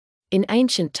In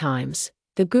ancient times,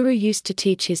 the guru used to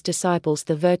teach his disciples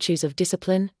the virtues of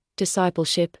discipline,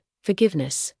 discipleship,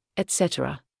 forgiveness,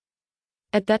 etc.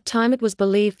 At that time it was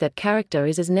believed that character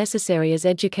is as necessary as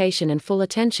education and full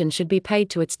attention should be paid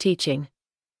to its teaching.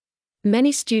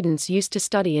 Many students used to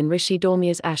study in Rishi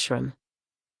Dormia's ashram.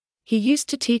 He used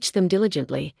to teach them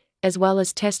diligently, as well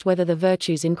as test whether the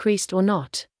virtues increased or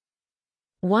not.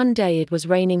 One day it was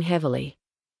raining heavily.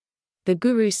 The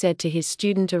guru said to his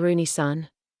student Aruni-san,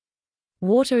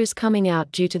 "Water is coming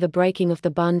out due to the breaking of the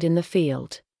bund in the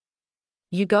field.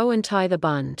 You go and tie the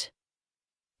bund."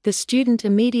 The student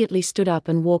immediately stood up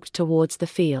and walked towards the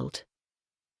field.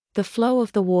 The flow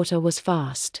of the water was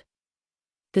fast.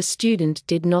 The student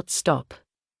did not stop.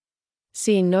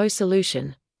 Seeing no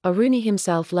solution, Aruni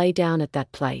himself lay down at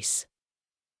that place.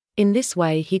 In this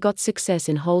way he got success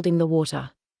in holding the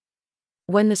water.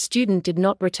 When the student did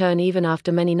not return even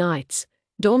after many nights,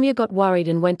 Dormia got worried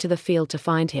and went to the field to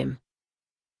find him.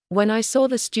 When I saw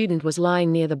the student was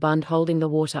lying near the bund holding the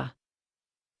water.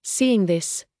 Seeing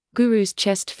this, Guru's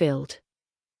chest filled.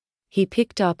 He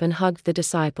picked up and hugged the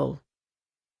disciple.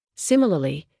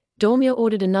 Similarly, Dormia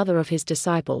ordered another of his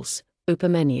disciples,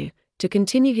 Upamanyu, to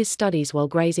continue his studies while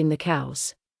grazing the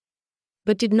cows.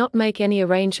 But did not make any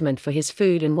arrangement for his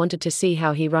food and wanted to see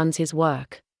how he runs his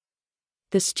work.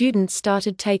 The student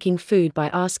started taking food by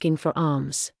asking for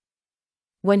alms.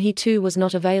 When he too was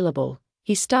not available,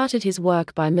 he started his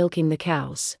work by milking the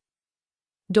cows.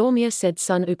 Dormia said,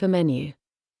 "Son Upamanyu,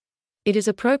 it is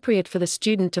appropriate for the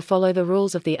student to follow the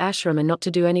rules of the ashram and not to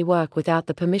do any work without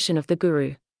the permission of the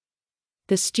guru."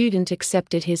 The student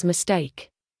accepted his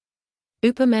mistake.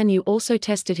 Upamanyu also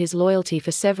tested his loyalty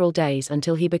for several days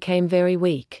until he became very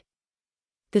weak.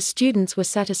 The students were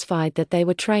satisfied that they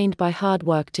were trained by hard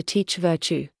work to teach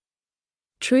virtue.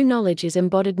 True knowledge is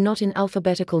embodied not in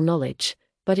alphabetical knowledge,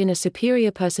 but in a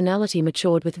superior personality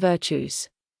matured with virtues.